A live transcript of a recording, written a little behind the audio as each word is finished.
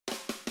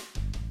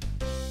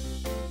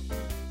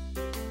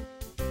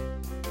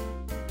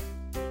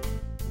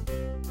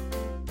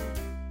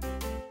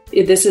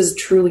This is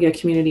truly a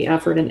community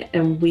effort,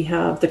 and we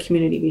have the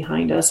community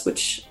behind us,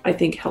 which I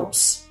think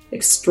helps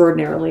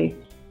extraordinarily.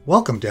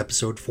 Welcome to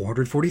episode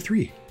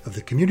 443 of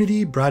the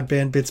Community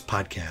Broadband Bits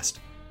podcast.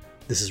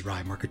 This is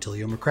Rye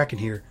Marcatilio McCracken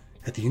here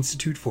at the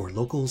Institute for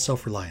Local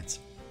Self-Reliance.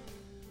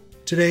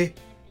 Today,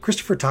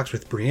 Christopher talks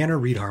with Brianna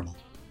Reed-Harmel,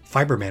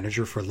 Fiber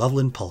Manager for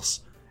Loveland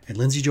Pulse, and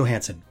Lindsay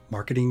Johansson,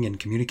 Marketing and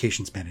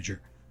Communications Manager.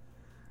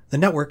 The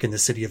network in the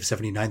city of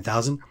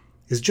 79,000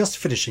 is just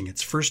finishing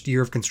its first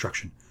year of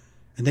construction,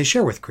 and they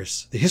share with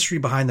Chris the history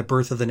behind the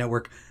birth of the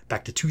network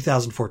back to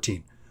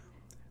 2014.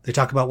 They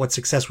talk about what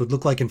success would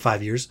look like in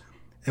 5 years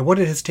and what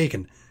it has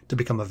taken to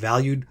become a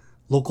valued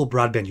local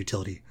broadband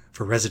utility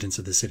for residents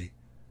of the city.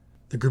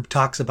 The group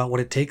talks about what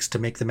it takes to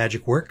make the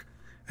magic work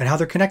and how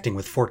they're connecting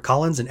with Fort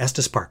Collins and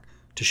Estes Park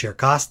to share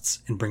costs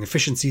and bring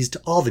efficiencies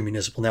to all the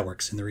municipal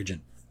networks in the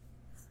region.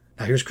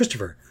 Now here's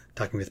Christopher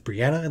talking with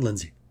Brianna and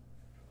Lindsay.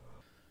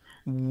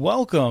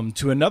 Welcome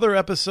to another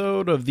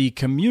episode of the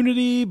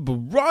Community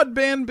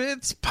Broadband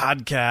Bits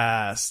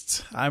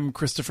podcast. I'm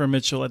Christopher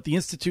Mitchell at the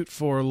Institute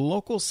for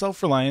Local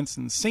Self-Reliance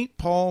in St.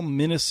 Paul,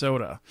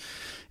 Minnesota.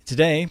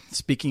 Today,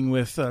 speaking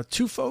with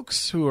two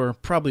folks who are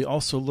probably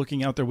also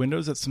looking out their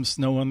windows at some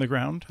snow on the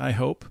ground, I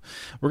hope.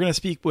 We're going to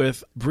speak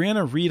with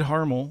Brianna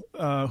Reed-Harmel,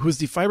 who's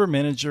the fiber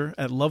manager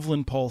at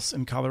Loveland Pulse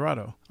in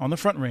Colorado on the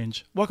Front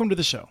Range. Welcome to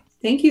the show.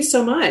 Thank you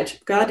so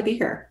much. Glad to be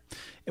here.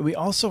 And we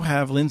also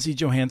have Lindsay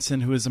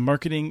Johansson, who is a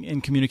marketing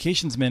and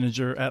communications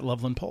manager at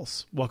Loveland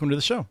Pulse. Welcome to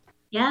the show.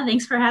 Yeah,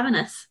 thanks for having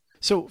us.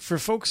 So for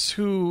folks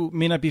who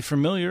may not be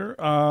familiar,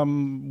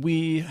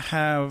 we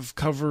have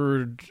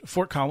covered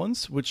Fort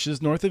Collins, which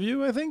is north of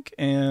you, I think,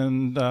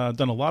 and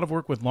done a lot of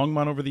work with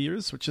Longmont over the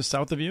years, which is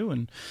south of you.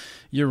 And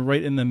you're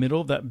right in the middle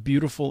of that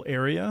beautiful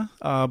area.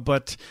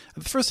 But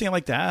the first thing I'd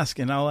like to ask,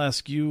 and I'll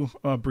ask you,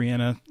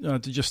 Brianna, to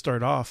just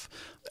start off.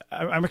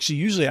 I'm actually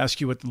usually ask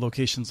you what the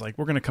location's like.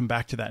 We're going to come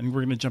back to that, and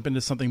we're going to jump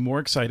into something more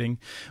exciting,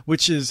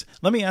 which is,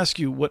 let me ask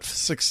you what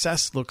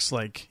success looks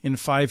like in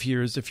 5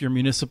 years if your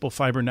municipal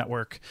fiber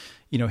network,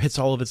 hits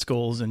all of its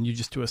goals and you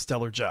just do a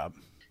stellar job.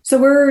 So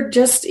we're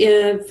just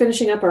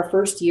finishing up our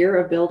first year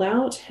of build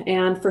out,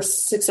 and for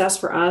success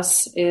for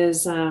us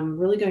is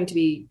really going to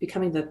be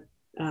becoming the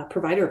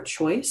provider of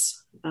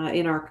choice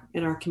in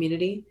our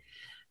community.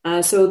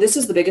 So this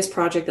is the biggest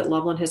project that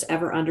Loveland has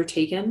ever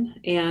undertaken.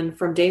 And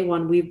from day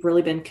one, we've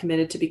really been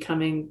committed to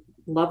becoming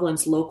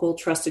Loveland's local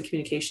trusted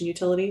communication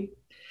utility.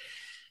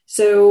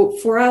 So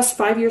for us,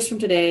 5 years from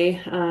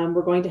today,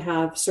 we're going to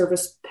have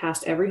service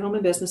past every home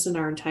and business in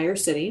our entire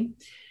city.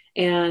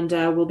 And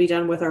we'll be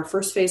done with our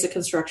first phase of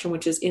construction,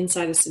 which is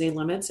inside of city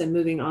limits, and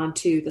moving on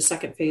to the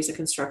second phase of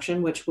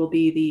construction, which will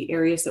be the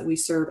areas that we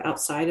serve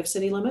outside of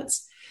city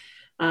limits.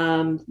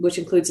 Which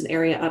includes an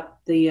area up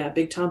the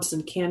Big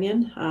Thompson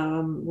Canyon,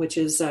 which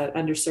is an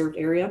underserved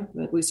area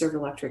that we serve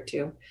electric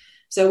to.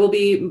 So we'll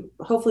be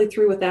hopefully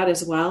through with that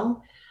as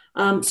well.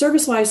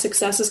 Service-wise,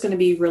 success is going to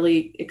be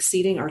really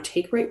exceeding our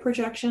take rate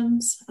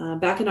projections.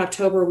 Back in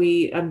October,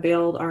 we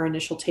unveiled our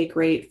initial take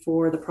rate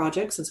for the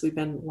project, since we've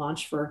been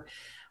launched for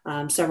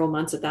several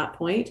months at that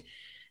point.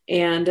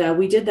 And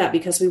we did that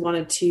because we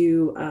wanted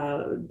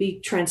to be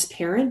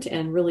transparent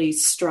and really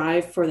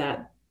strive for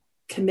that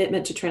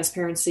commitment to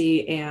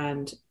transparency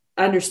and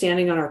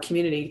understanding on our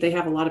community. They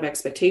have a lot of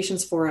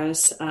expectations for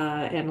us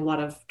and a lot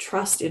of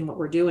trust in what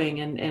we're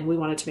doing. And we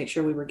wanted to make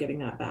sure we were giving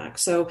that back.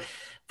 So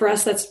for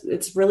us,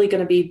 it's really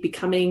going to be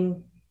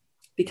becoming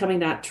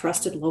that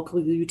trusted local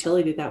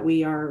utility that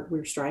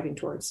we're striving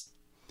towards.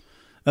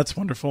 That's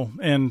wonderful.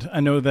 And I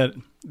know that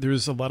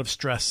there's a lot of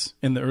stress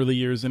in the early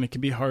years, and it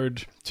can be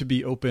hard to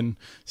be open.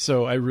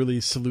 So I really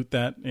salute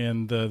that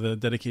and the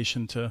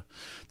dedication to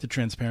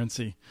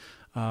transparency.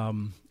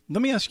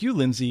 Let me ask you,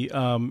 Lindsay,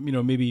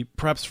 maybe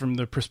perhaps from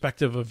the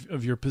perspective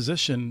of your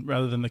position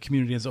rather than the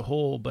community as a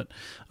whole, but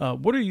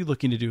what are you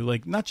looking to do?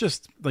 Like, not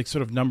just like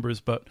sort of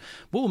numbers, but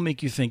what will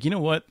make you think, you know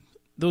what,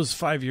 those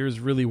 5 years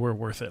really were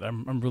worth it.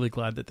 I'm really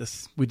glad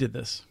that we did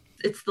this.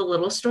 It's the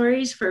little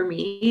stories for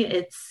me.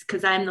 It's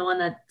because I'm the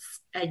one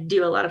I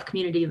do a lot of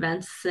community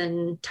events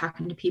and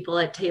talking to people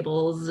at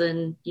tables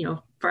and,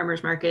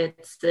 farmers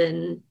markets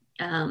and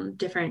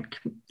different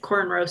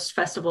corn roast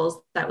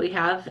festivals that we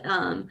have.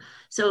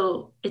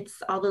 So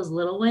it's all those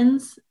little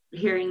wins,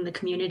 hearing the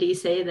community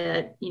say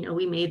that,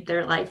 we made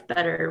their life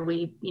better.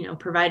 We,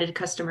 provided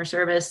customer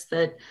service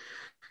that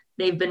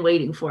they've been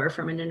waiting for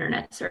from an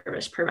internet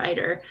service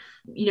provider,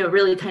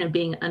 really kind of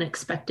being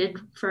unexpected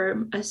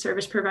for a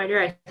service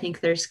provider. I think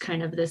there's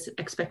kind of this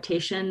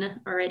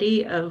expectation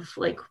already of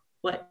like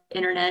what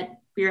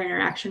your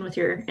interaction with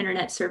your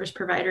internet service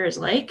provider is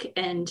like,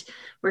 and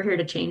we're here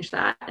to change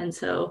that. And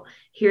so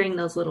hearing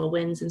those little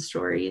wins and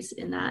stories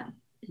in that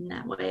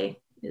way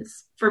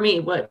is, for me,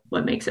 what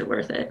makes it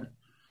worth it.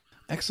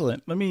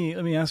 Excellent. Let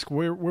me ask,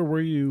 where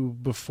were you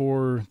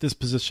before this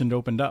position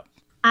opened up?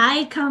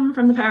 I come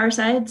from the power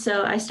side.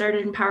 So I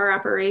started in power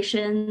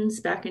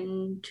operations back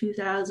in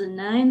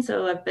 2009.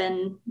 So I've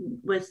been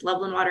with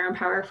Loveland Water and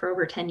Power for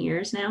over 10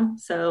 years now.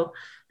 So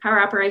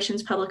power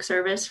operations, public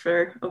service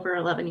for over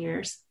 11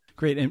 years.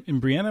 Great.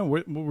 And Brianna,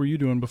 what were you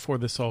doing before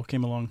this all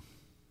came along?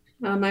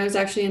 I was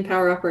actually in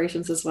power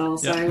operations as well.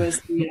 So I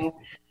was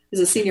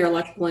a senior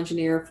electrical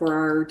engineer for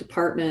our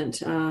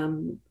department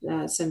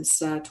since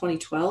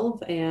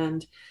 2012,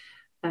 and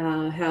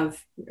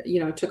have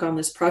took on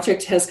this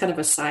project as kind of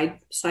a side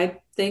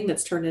thing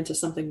that's turned into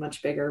something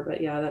much bigger.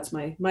 But yeah, that's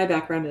my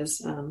background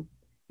is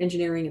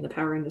engineering in the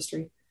power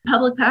industry.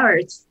 Public power,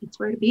 it's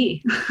where to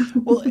be.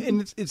 Well,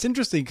 and it's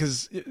interesting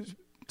because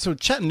so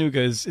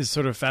Chattanooga is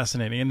sort of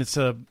fascinating, and it's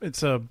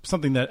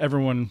something that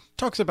everyone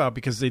talks about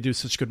because they do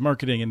such good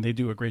marketing and they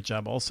do a great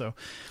job also.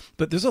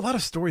 But there's a lot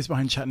of stories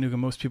behind Chattanooga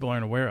most people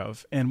aren't aware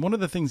of. And one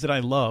of the things that I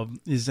love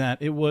is that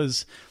it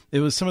was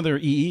some of their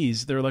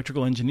EEs, their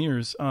electrical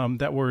engineers,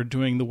 that were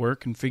doing the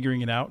work and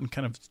figuring it out and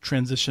kind of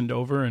transitioned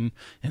over and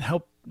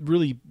helped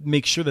really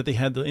make sure that they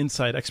had the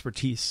inside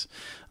expertise.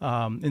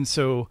 And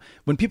so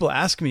when people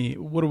ask me,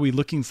 what are we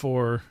looking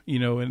for,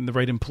 in the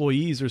right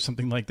employees or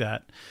something like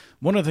that,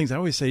 one of the things I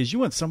always say is you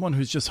want someone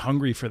who's just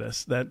hungry for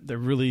this, that they're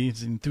really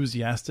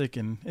enthusiastic.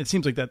 And it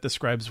seems like that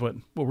describes what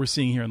we're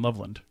seeing here in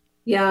Loveland.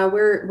 Yeah,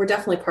 we're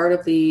definitely part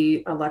of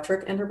the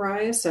electric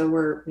enterprise. So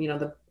we're,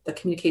 the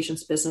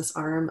communications business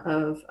arm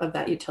of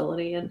that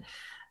utility. And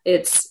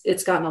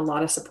it's gotten a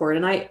lot of support.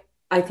 And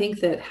I think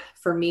that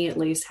for me, at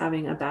least,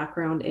 having a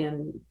background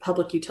in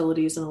public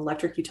utilities and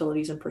electric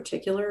utilities in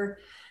particular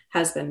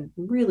has been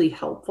really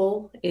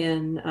helpful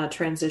in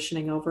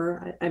transitioning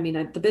over. I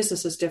mean, the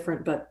business is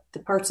different, but the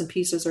parts and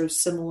pieces are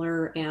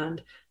similar,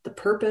 and the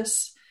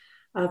purpose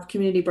of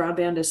community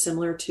broadband is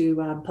similar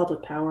to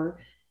public power.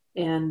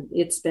 And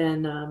it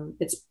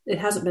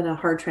hasn't been a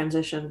hard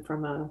transition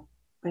from a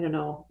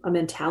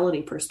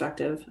mentality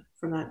perspective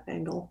from that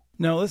angle.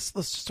 Now let's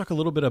just talk a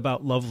little bit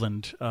about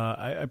Loveland.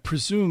 I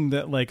presume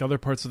that, like other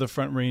parts of the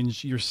Front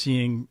Range, you're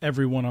seeing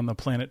everyone on the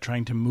planet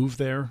trying to move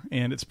there,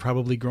 and it's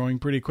probably growing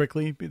pretty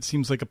quickly. It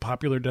seems like a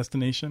popular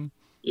destination.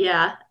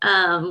 Yeah,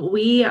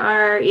 we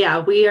are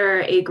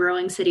a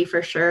growing city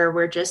for sure.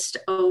 We're just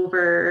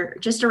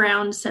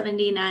around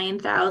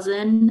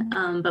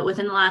 79,000. But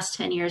within the last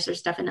 10 years,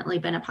 there's definitely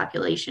been a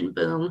population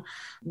boom.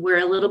 We're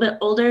a little bit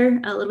older,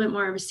 a little bit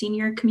more of a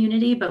senior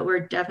community, but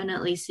we're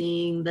definitely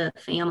seeing the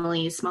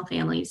small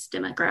families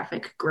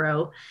demographic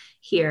grow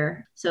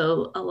here.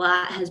 So a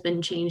lot has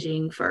been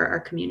changing for our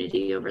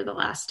community over the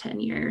last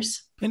 10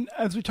 years. And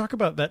as we talk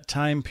about that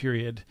time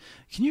period,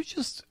 can you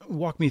just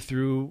walk me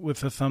through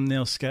with a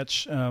thumbnail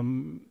sketch? Let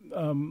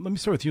me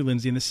start with you,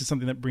 Lindsay, and this is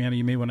something that Brianna,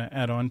 you may want to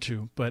add on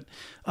to. But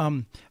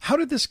how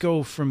did this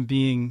go from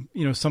being,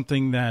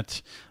 something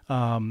that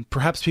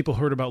perhaps people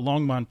heard about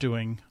Longmont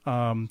doing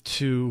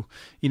to,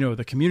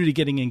 the community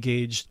getting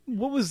engaged?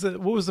 What was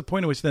the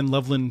point at which then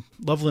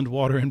Loveland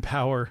Water and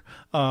Power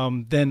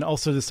then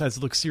also decides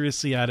to look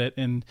seriously at it,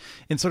 and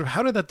sort of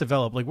how did that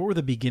develop? Like, what were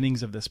the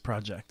beginnings of this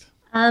project?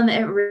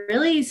 It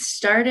really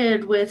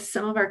started with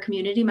some of our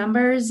community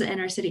members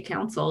and our city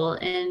council,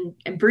 and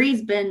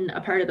Bree's been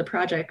a part of the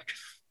project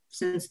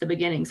since the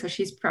beginning. So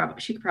she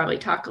could probably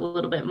talk a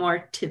little bit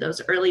more to those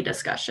early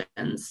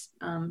discussions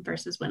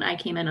versus when I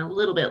came in a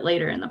little bit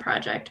later in the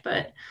project.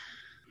 But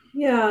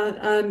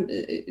yeah,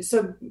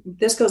 so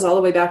this goes all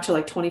the way back to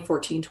like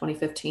 2014,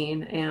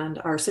 2015,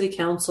 and our city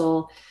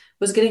council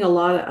was getting a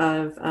lot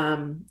of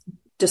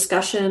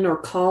discussion or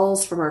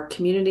calls from our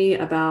community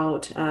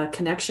about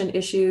connection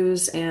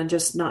issues and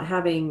just not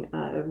having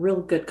a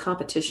real good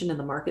competition in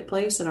the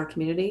marketplace in our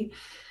community.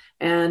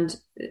 And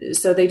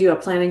so they do a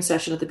planning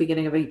session at the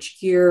beginning of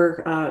each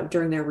year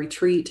during their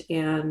retreat,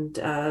 and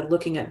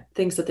looking at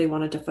things that they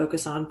wanted to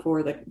focus on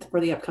for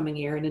the upcoming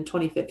year. And in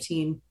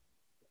 2015,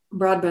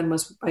 broadband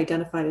was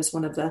identified as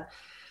one of the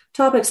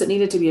topics that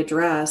needed to be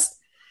addressed.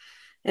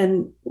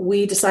 And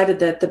we decided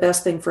that the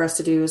best thing for us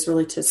to do is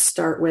really to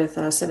start with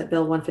Senate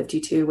Bill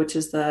 152, which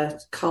is the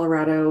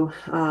Colorado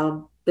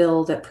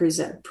bill that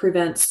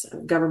prevents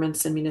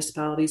governments and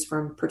municipalities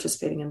from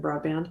participating in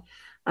broadband.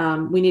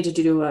 We needed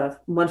to do a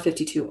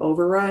 152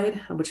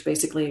 override, which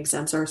basically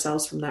exempts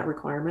ourselves from that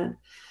requirement.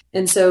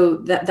 And so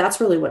that's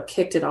really what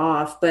kicked it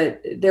off.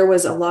 But there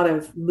was a lot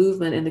of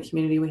movement in the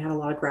community. We had a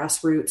lot of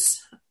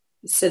grassroots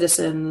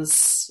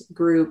citizens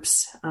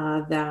groups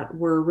that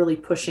were really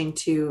pushing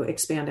to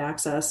expand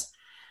access.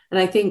 And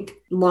I think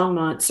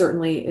Longmont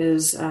certainly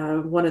is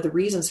one of the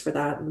reasons for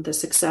that, the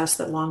success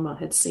that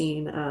Longmont had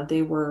seen.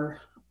 They were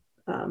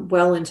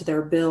well into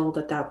their build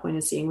at that point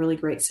and seeing really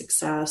great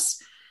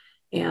success.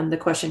 And the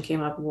question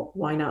came up,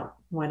 why not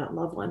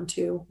Loveland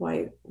too?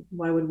 Why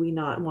would we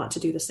not want to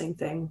do the same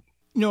thing?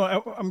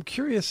 I'm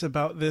curious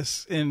about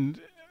this, and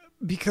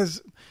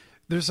because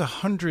there's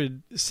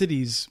 100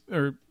 cities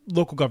or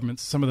local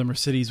governments, some of them are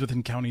cities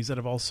within counties, that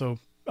have also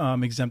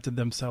exempted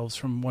themselves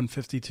from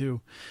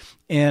 152.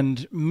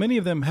 And many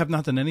of them have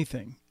not done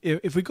anything.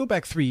 if we go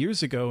back 3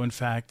 years ago, in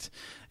fact,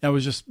 I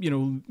was just,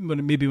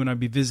 when I'd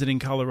be visiting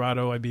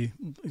Colorado, I'd be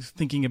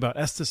thinking about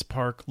Estes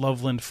Park,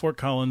 Loveland, Fort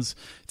Collins.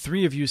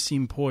 3 of you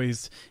seem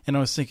poised. And I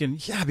was thinking,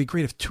 yeah, it'd be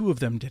great if 2 of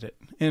them did it.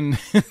 And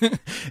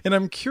and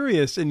I'm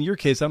curious, in your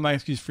case, I'm not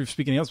asking you for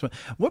speaking else, but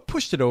what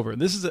pushed it over?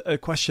 This is a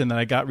question that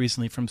I got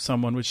recently from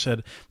someone which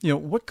said,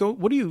 what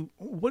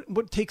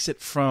takes it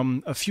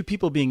from a few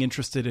people being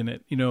interested in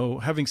it,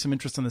 having some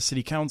interest on the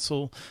city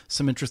council,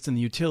 some interest in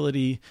the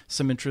utility,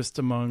 some interest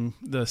among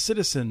the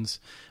citizens.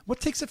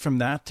 What takes it from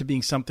that to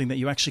being something that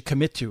you actually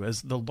commit to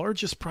as the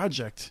largest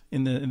project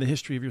in the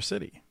history of your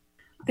city?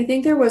 I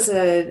think there was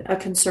a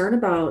concern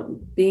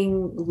about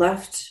being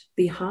left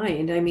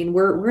behind. I mean,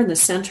 we're in the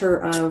center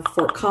of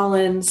Fort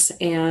Collins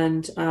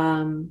and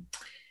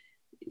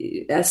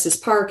Estes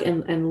Park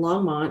and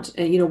Longmont,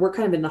 and we're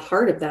kind of in the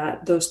heart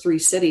of those 3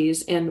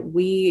 cities, and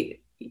we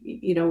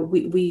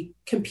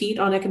compete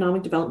on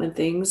economic development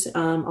things,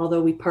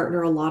 although we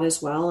partner a lot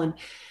as well. And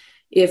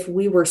if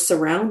we were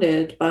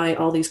surrounded by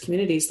all these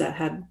communities that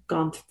had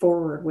gone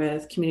forward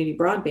with community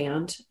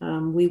broadband,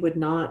 we would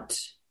not.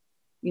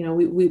 We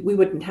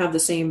wouldn't have the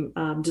same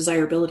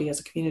desirability as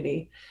a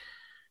community.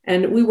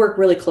 And we work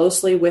really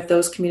closely with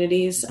those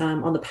communities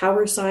on the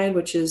power side,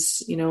 which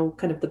is,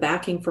 kind of the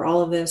backing for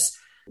all of this.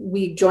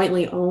 We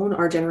jointly own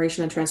our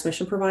generation and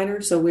transmission provider.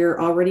 So we're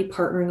already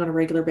partnering on a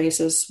regular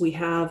basis. We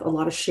have a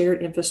lot of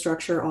shared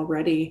infrastructure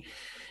already.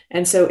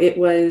 And so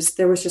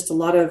there was just a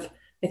lot of,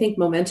 I think,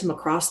 momentum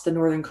across the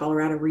Northern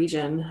Colorado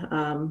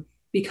region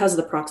because of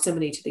the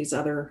proximity to these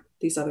other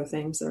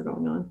things that are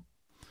going on.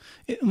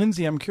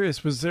 Lindsay, I'm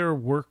curious, was there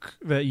work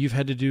that you've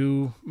had to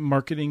do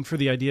marketing for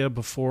the idea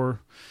before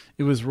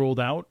it was rolled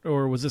out?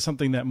 Or was this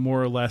something that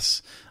more or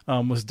less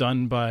was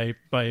done by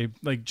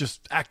like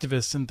just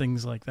activists and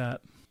things like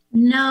that?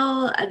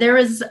 No, there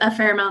was a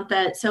fair amount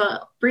so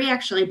Bree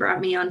actually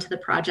brought me onto the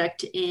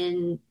project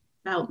in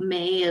about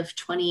May of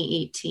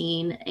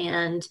 2018.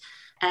 And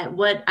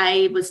what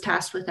I was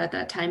tasked with at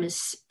that time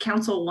is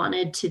council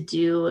wanted to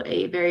do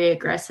a very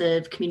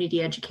aggressive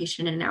community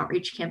education and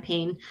outreach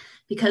campaign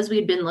because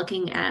we'd been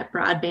looking at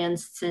broadband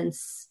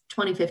since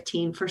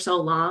 2015 for so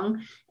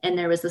long, and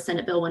there was the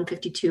Senate Bill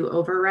 152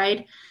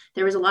 override.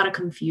 There was a lot of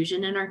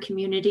confusion in our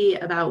community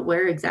about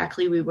where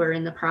exactly we were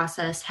in the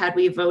process. Had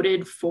we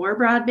voted for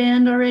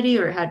broadband already,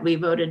 or had we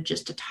voted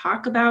just to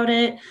talk about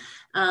it?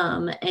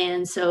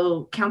 And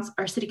so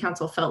our city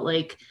council felt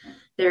like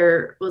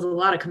there was a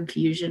lot of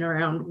confusion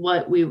around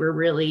what we were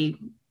really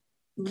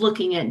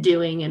looking at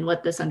doing and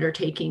what this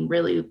undertaking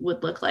really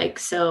would look like.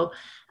 So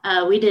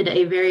we did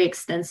a very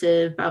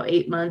extensive, about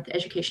 8-month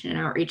education and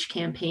outreach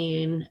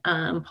campaign,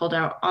 pulled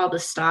out all the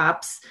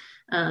stops.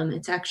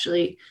 It's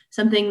actually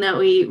something that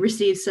we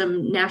received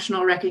some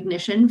national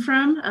recognition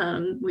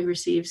from. We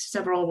received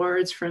several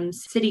awards from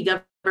city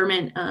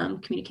government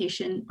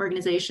communication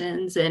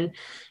organizations, and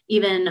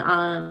even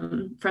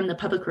from the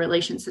Public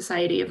Relations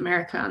Society of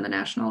America on the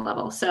national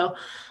level. So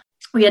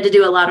we had to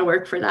do a lot of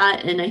work for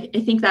that. And I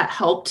think that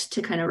helped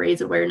to kind of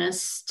raise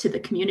awareness to the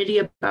community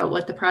about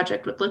what the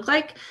project would look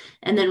like,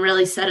 and then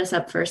really set us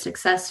up for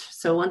success.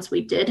 So once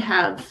we did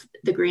have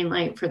the green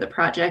light for the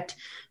project,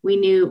 we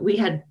knew we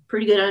had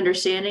pretty good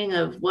understanding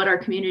of what our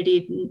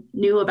community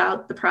knew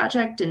about the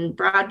project and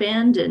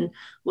broadband and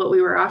what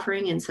we were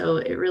offering. And so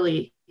it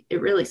really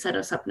set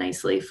us up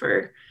nicely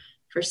for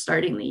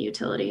starting the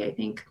utility, I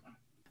think.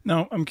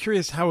 Now, I'm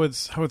curious how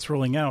it's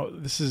rolling out.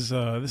 It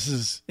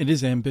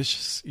is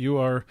ambitious. You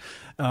are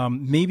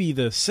maybe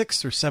the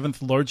 6th or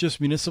 7th largest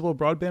municipal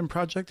broadband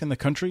project in the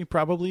country,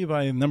 probably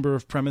by a number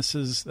of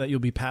premises that you'll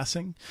be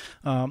passing.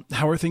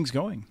 How are things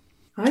going?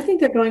 I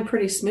think they're going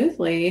pretty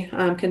smoothly,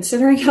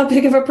 considering how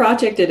big of a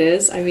project it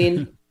is. I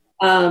mean,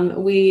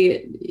 we're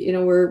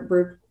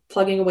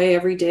plugging away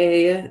every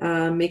day,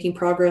 making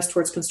progress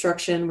towards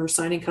construction. We're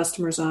signing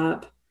customers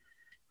up.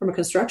 From a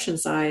construction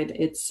side,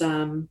 it's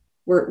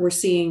we're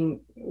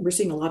seeing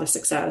a lot of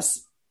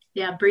success.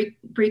 Yeah,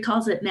 Bree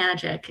calls it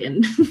magic,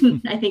 and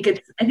I think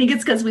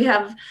it's because we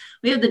have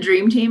the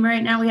dream team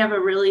right now. We have a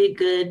really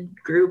good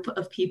group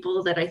of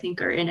people that I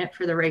think are in it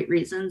for the right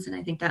reasons, and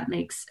I think that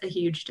makes a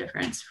huge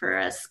difference for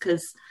us.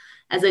 Because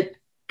as a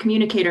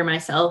communicator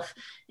myself,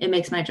 it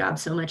makes my job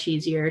so much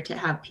easier to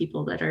have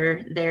people that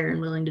are there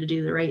and willing to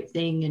do the right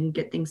thing and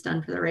get things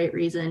done for the right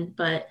reason.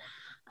 But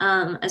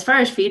as far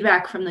as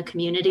feedback from the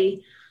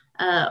community,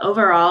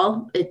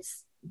 overall,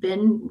 it's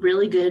been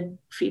really good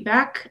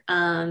feedback.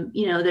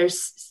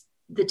 There's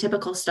the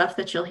typical stuff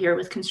that you'll hear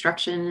with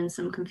construction and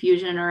some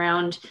confusion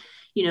around,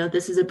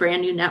 this is a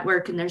brand new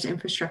network and there's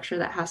infrastructure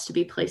that has to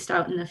be placed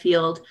out in the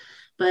field.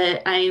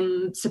 But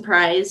I'm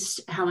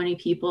surprised how many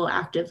people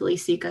actively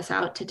seek us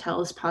out to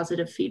tell us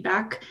positive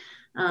feedback.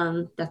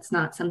 That's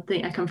not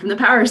something, I come from the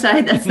power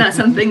side. That's not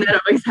something that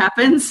always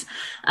happens.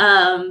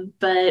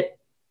 But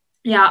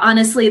yeah,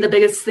 honestly, the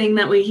biggest thing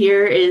that we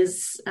hear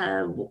is,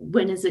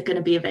 when is it going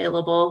to be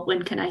available?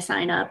 When can I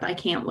sign up? I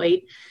can't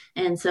wait.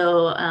 And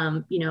so,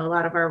 a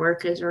lot of our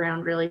work is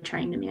around really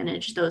trying to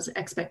manage those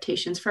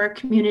expectations for our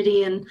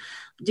community and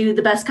do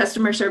the best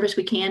customer service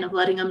we can of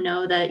letting them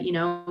know that,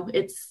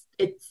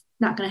 it's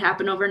not going to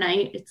happen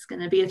overnight. It's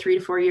going to be a 3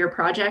 to 4 year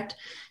project,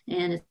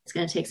 and it's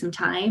going to take some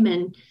time.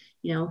 And,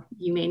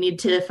 you may need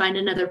to find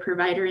another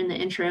provider in the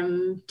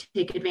interim to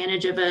take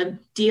advantage of a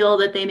deal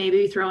that they may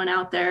be throwing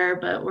out there,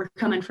 but we're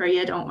coming for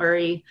you. Don't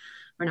worry.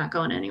 We're not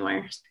going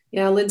anywhere.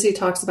 Yeah. Lindsay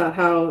talks about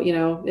how,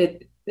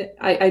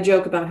 I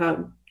joke about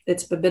how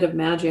it's a bit of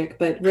magic,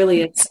 but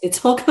really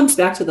it's all comes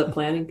back to the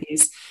planning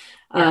piece.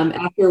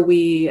 After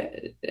we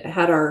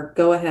had our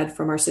go ahead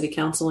from our city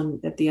council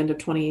at the end of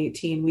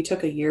 2018, we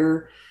took a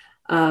year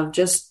of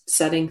just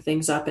setting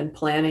things up and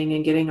planning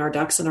and getting our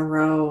ducks in a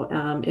row.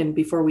 And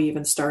before we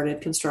even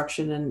started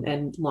construction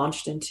and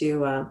launched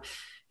into,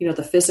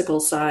 the physical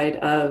side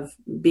of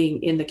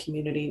being in the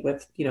community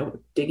with,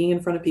 digging in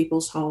front of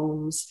people's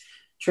homes,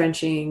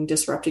 trenching,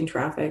 disrupting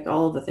traffic,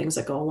 all of the things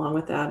that go along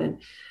with that.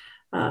 And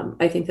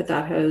I think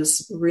that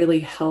has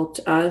really helped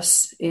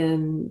us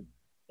in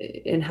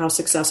how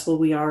successful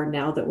we are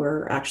now that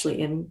we're actually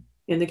in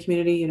the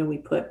community. We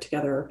put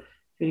together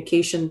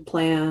communication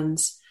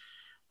plans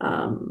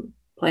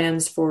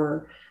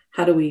for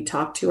how do we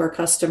talk to our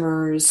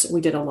customers. We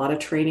did a lot of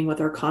training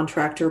with our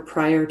contractor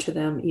prior to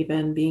them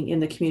even being in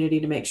the community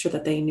to make sure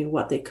that they knew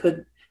what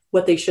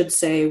they should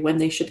say, when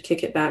they should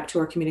kick it back to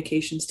our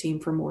communications team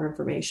for more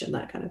information,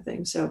 that kind of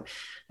thing. So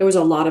there was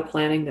a lot of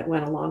planning that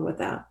went along with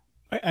that.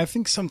 I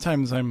think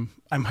sometimes I'm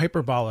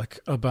hyperbolic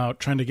about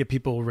trying to get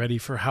people ready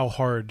for how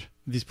hard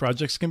these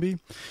projects can be.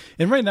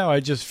 And right now I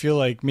just feel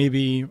like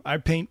maybe I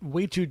paint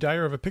way too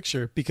dire of a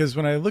picture, because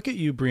when I look at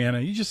you,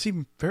 Brianna, you just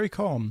seem very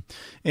calm.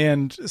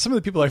 And some of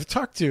the people I've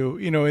talked to,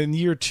 in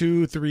year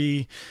 2,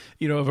 3,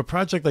 of a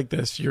project like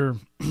this, you're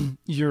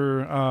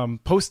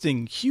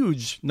posting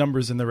huge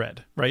numbers in the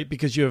red, right?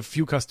 Because you have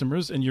few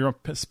customers and you're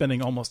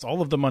spending almost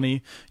all of the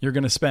money you're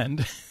going to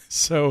spend.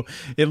 So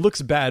it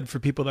looks bad for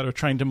people that are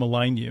trying to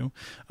malign you.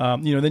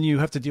 Then you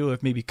have to deal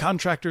with maybe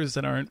contractors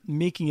that aren't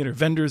making it, or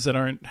vendors that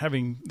are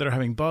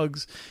having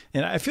bugs.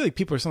 And I feel like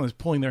people are sometimes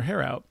pulling their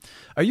hair out.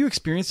 Are you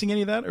experiencing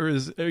any of that? Or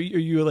are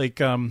you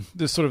like,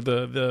 this sort of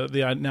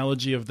the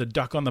analogy of the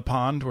duck on the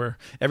pond, where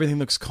everything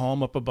looks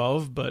calm up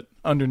above, but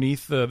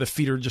underneath the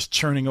feet are just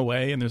churning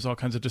away and there's all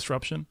kinds of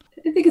disruption?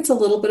 I think it's a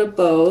little bit of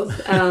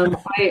both.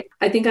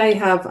 I think I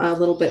have a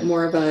little bit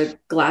more of a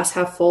glass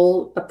half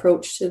full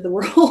approach to the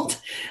world.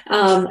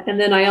 And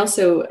then I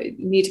also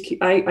need to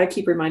I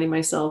keep reminding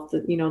myself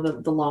that,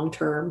 the long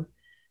term,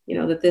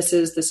 that this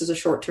is a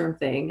short term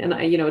thing. And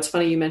it's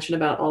funny you mentioned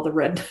about all the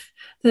red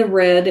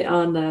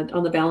on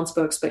the balance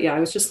books, but yeah, I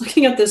was just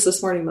looking at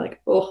this morning,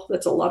 like, oh,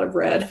 that's a lot of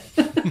red.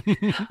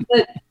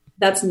 But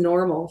that's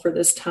normal for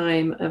this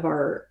time of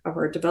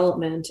our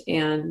development.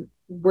 And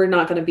we're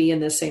not going to be in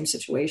this same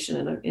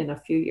situation in a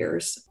few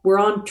years. We're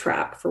on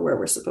track for where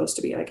we're supposed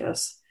to be, I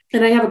guess.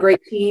 And I have a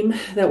great team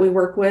that we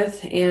work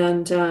with,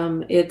 and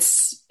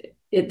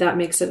that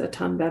makes it a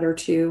ton better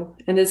too.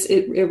 And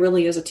it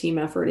really is a team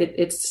effort.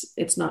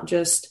 It's not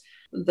just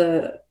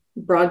the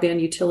broadband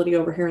utility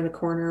over here in the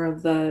corner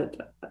of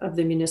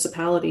the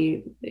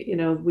municipality.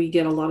 We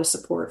get a lot of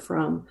support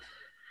from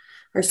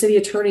our city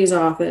attorney's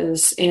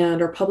office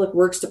and our public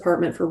works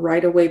department for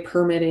right-of-way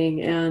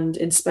permitting and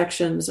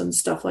inspections and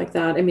stuff like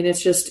that. I mean,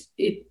 it's just,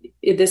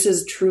 this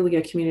is truly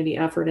a community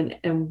effort,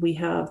 and we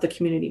have the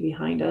community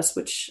behind us,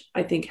 which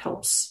I think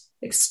helps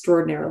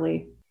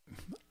extraordinarily.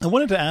 I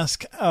wanted to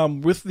ask,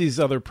 with these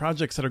other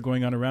projects that are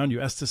going on around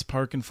you, Estes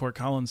Park and Fort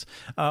Collins,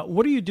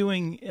 what are you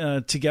doing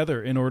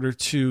together in order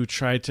to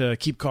try to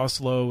keep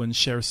costs low and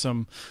share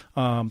some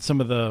of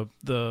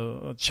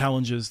the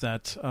challenges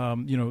that,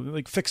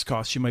 like fixed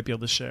costs you might be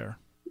able to share?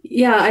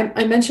 Yeah,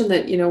 I mentioned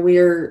that,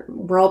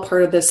 we're all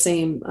part of the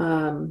same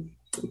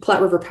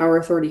Platte River Power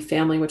Authority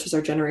family, which is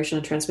our generation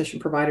and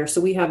transmission provider.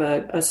 So we have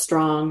a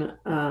strong,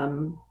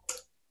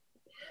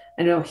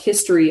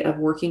 history of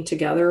working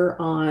together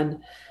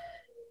on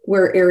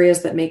where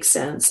areas that make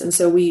sense. And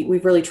so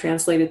we've really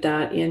translated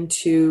that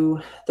into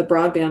the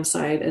broadband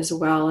side as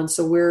well. And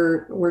so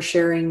we're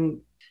sharing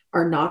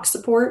our NOC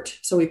support.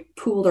 So we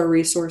pooled our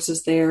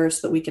resources there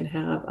so that we can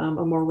have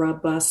a more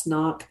robust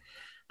NOC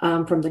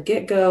from the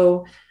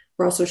get-go.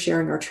 We're also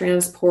sharing our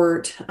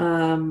transport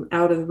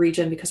out of the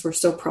region because we're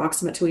so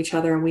proximate to each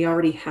other, and we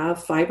already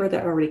have fiber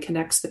that already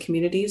connects the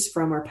communities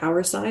from our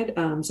power side,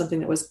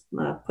 something that was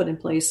put in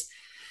place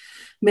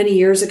many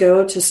years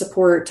ago to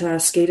support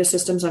SCADA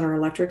systems on our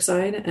electric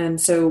side. And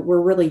so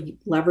we're really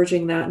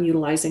leveraging that and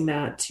utilizing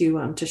that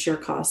to share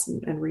costs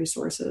and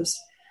resources.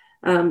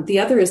 The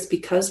other is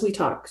because we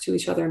talk to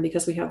each other and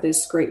because we have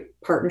this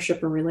great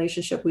partnership and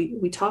relationship,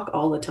 we talk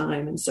all the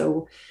time. And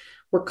so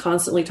we're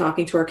constantly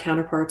talking to our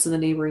counterparts in the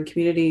neighboring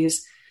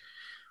communities.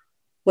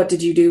 What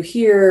did you do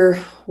here?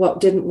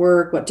 What didn't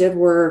work? What did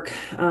work?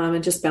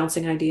 And just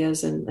bouncing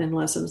ideas and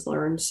lessons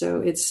learned.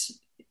 So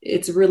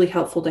it's really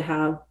helpful to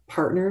have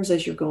partners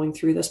as you're going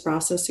through this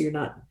process, so you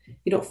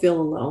don't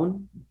feel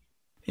alone.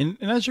 And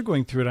as you're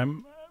going through it,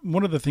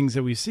 one of the things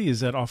that we see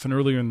is that often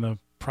earlier in the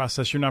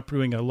process, you're not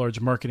doing a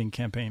large marketing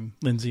campaign,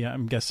 Lindsay,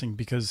 I'm guessing,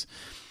 because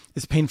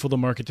it's painful to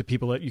market to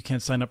people that you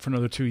can't sign up for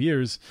another 2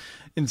 years.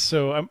 And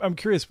so I'm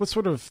curious, what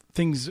sort of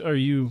things are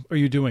you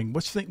doing?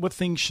 What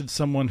things should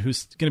someone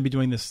who's going to be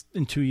doing this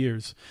in 2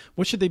 years,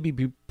 what should they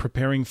be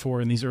preparing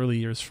for in these early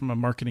years from a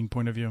marketing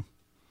point of view?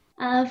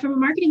 From a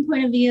marketing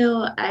point of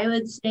view, I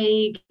would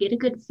say get a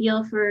good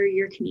feel for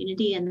your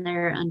community and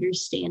their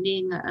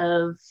understanding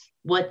of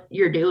what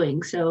you're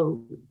doing.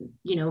 So,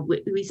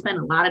 we spend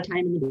a lot of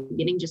time in the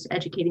beginning just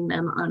educating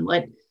them on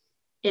what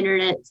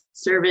internet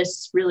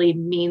service really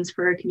means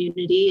for our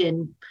community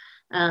and,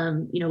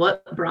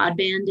 what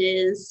broadband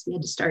is. We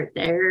had to start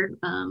there.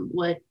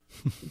 What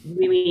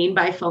we mean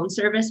by phone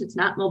service, it's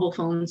not mobile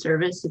phone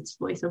service, it's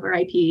voice over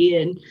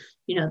IP and,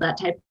 that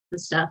type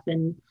of stuff.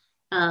 And,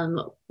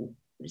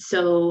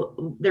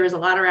 so there was a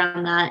lot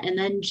around that. And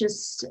then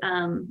just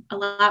a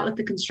lot with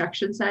the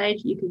construction side.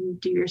 You can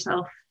do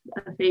yourself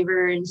a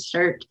favor and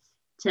start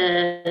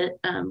to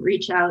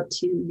reach out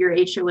to your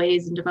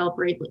HOAs and develop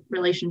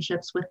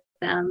relationships with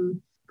them,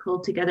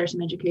 pull together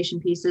some education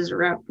pieces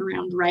around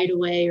right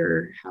away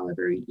or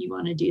however you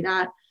want to do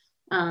that.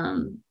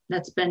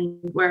 That's been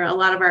where a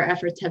lot of our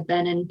efforts have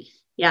been. And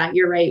yeah,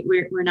 you're right.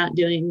 We're not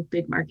doing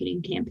big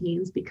marketing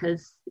campaigns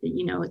because,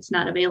 it's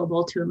not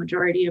available to a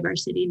majority of our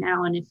city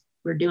now. And if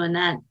we're doing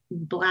that,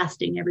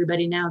 blasting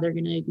everybody now, they're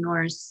going to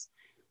ignore us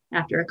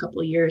after a couple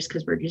of years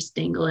because we're just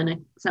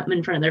dangling something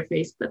in front of their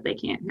face that they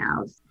can't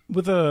have.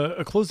 With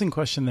a closing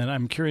question then,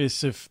 I'm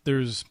curious if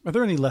are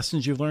there any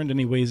lessons you've learned,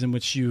 any ways in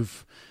which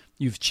you've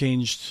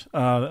changed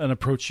an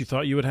approach you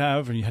thought you would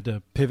have, and you had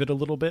to pivot a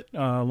little bit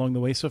along the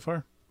way so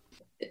far?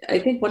 I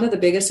think one of the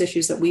biggest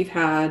issues that we've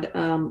had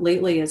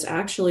lately is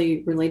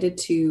actually related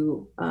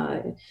to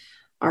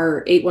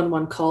our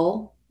 811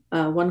 call,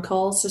 one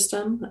call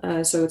system.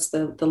 So it's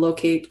the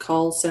locate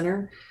call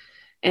center.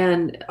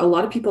 And a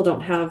lot of people don't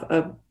have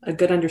a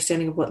good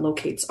understanding of what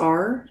locates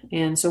are.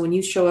 And so when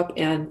you show up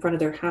in front of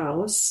their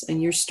house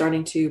and you're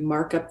starting to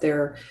mark up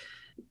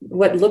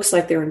what looks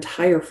like their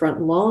entire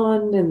front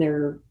lawn and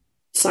their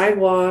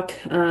sidewalk,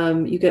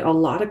 you get a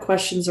lot of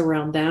questions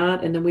around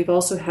that. And then we've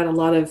also had a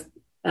lot of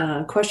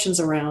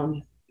questions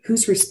around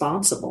who's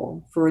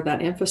responsible for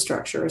that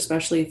infrastructure,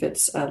 especially if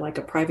it's like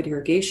a private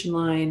irrigation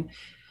line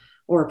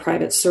or a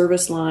private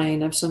service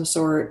line of some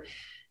sort.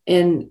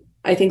 And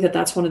I think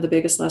that's one of the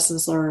biggest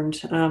lessons learned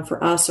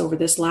for us over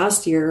this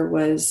last year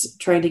was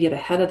trying to get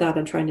ahead of that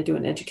and trying to do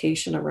an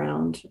education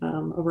around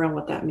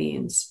what that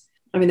means.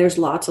 I mean, there's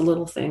lots of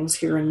little things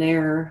here and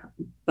there,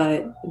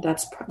 but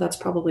that's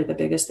probably the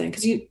biggest thing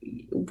because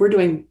we're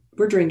doing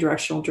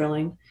directional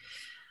drilling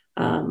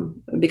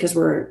because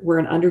we're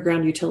an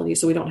underground utility,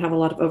 so we don't have a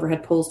lot of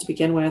overhead poles to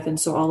begin with, and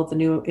so all of the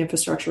new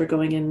infrastructure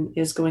going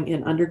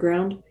in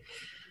underground.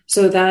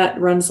 So that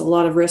runs a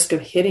lot of risk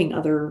of hitting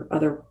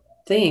other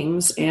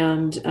things,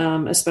 and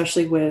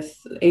especially with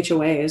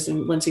HOAs,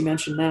 and Lindsay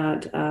mentioned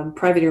that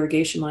private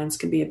irrigation lines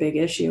can be a big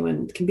issue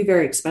and can be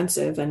very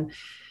expensive. And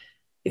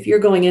if you're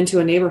going into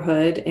a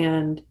neighborhood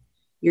and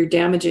you're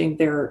damaging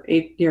their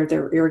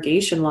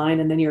irrigation line,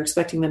 and then you're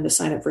expecting them to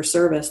sign up for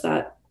service,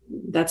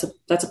 that's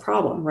a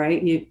problem,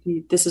 right?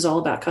 This is all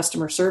about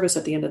customer service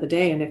at the end of the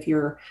day. And if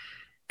you're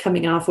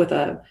coming off with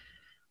a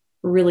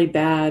really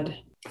bad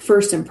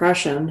first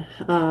impression,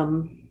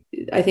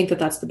 I think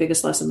that's the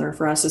biggest lesson there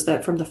for us is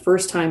that from the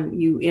first time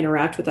you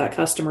interact with that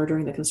customer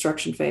during the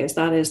construction phase,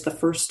 that is the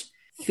first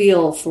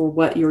feel for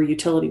what your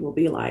utility will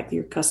be like.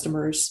 Your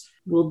customers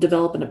will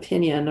develop an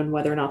opinion on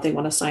whether or not they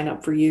want to sign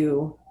up for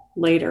you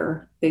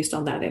later based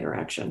on that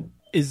interaction.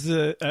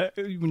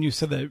 When you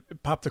said that,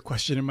 it popped a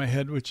question in my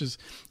head, which is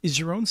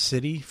your own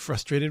city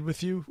frustrated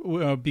with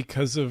you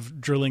because of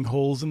drilling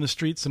holes in the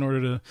streets in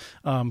order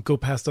to go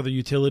past other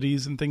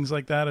utilities and things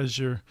like that as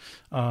you're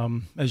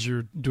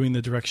doing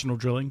the directional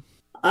drilling?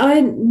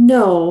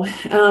 No,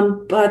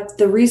 but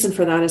the reason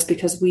for that is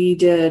because we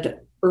did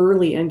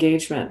early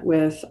engagement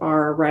with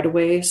our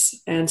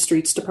right-of-ways and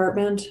streets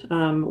department,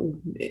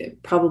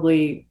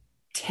 probably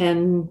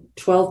 10,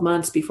 12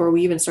 months before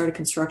we even started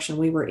construction.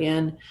 We were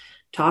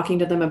talking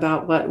to them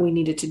about what we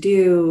needed to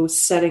do,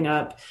 setting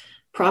up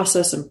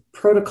process and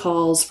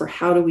protocols for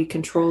how do we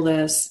control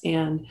this,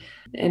 and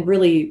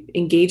really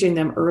engaging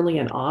them early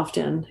and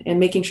often, and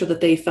making sure that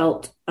they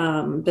felt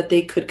that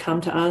they could come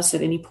to us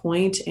at any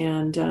point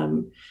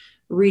and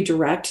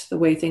redirect the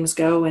way things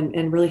go,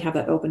 and really have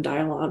that open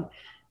dialogue.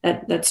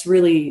 That's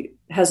really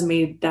has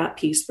made that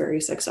piece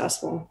very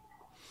successful.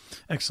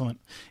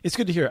 Excellent. It's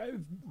good to hear.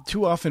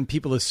 Too often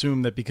people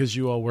assume that because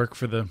you all work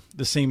for the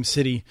same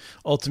city,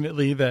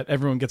 ultimately that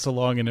everyone gets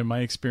along. And in my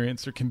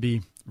experience, there can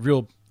be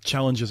real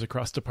challenges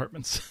across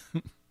departments.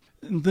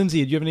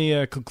 Lindsay, do you have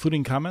any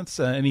concluding comments?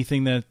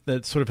 Anything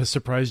that sort of has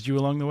surprised you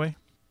along the way?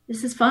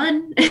 This is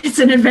fun. It's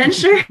an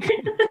adventure.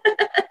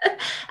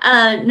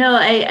 No,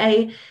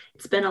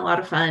 it's been a lot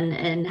of fun.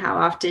 And how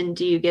often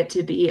do you get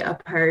to be a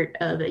part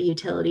of a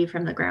utility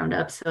from the ground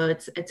up? So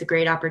it's a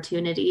great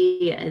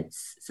opportunity.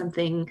 It's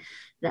something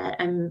that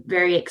I'm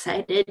very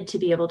excited to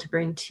be able to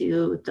bring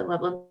to the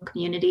Loveland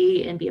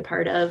community and be a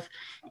part of.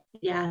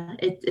 Yeah,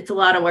 it's a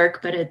lot of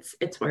work, but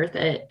it's worth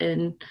it.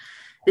 And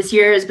this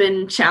year has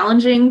been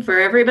challenging for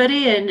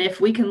everybody. And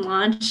if we can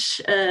launch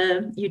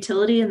a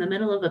utility in the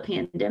middle of a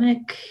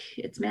pandemic,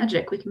 it's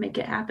magic. We can make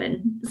it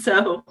happen.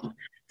 So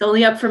it's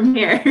only up from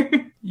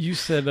here. You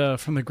said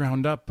from the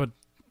ground up, but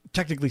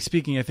technically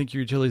speaking, I think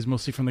your utility is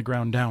mostly from the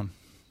ground down.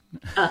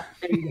 There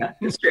you go.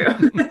 That's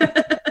true.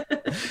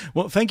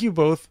 Well, thank you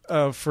both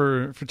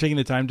for taking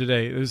the time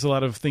today. There's a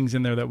lot of things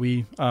in there that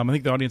I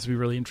think the audience will be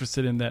really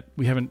interested in that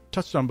we haven't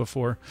touched on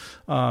before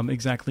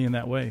exactly in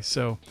that way.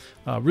 So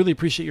really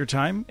appreciate your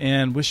time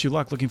and wish you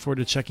luck. Looking forward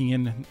to checking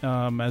in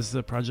as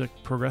the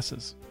project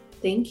progresses.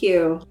 Thank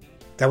you.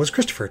 That was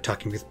Christopher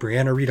talking with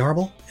Brianna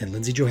Reed-Harmel and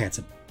Lindsay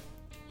Johansson.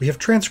 We have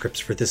transcripts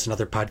for this and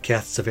other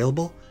podcasts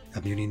available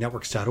at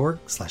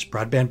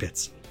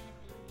muninetworks.org/broadbandbits.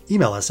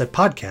 Email us at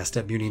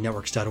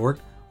podcast@muninetworks.org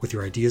with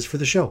your ideas for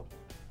the show.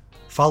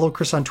 Follow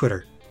Chris on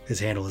Twitter. His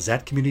handle is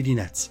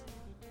 @CommunityNets.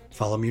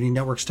 Follow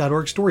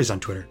muninetworks.org stories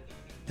on Twitter.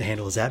 The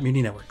handle is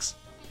 @muninetworks.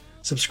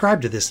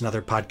 Subscribe to this and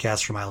other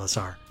podcasts from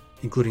ILSR,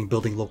 including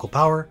Building Local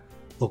Power,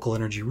 Local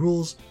Energy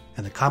Rules,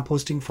 and the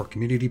Composting for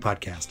Community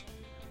podcast.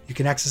 You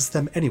can access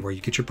them anywhere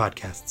you get your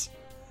podcasts.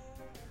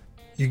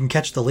 You can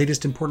catch the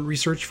latest important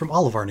research from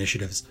all of our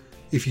initiatives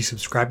if you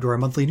subscribe to our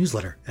monthly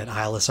newsletter at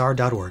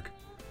ilsr.org.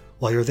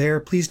 While you're there,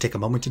 please take a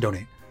moment to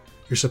donate.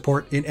 Your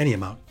support in any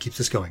amount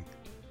keeps us going.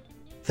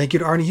 Thank you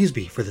to Arnie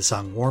Huseby for the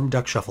song Warm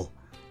Duck Shuffle,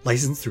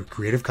 licensed through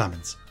Creative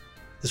Commons.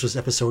 This was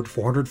episode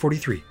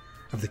 443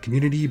 of the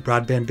Community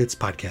Broadband Bits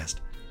podcast.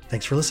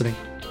 Thanks for listening.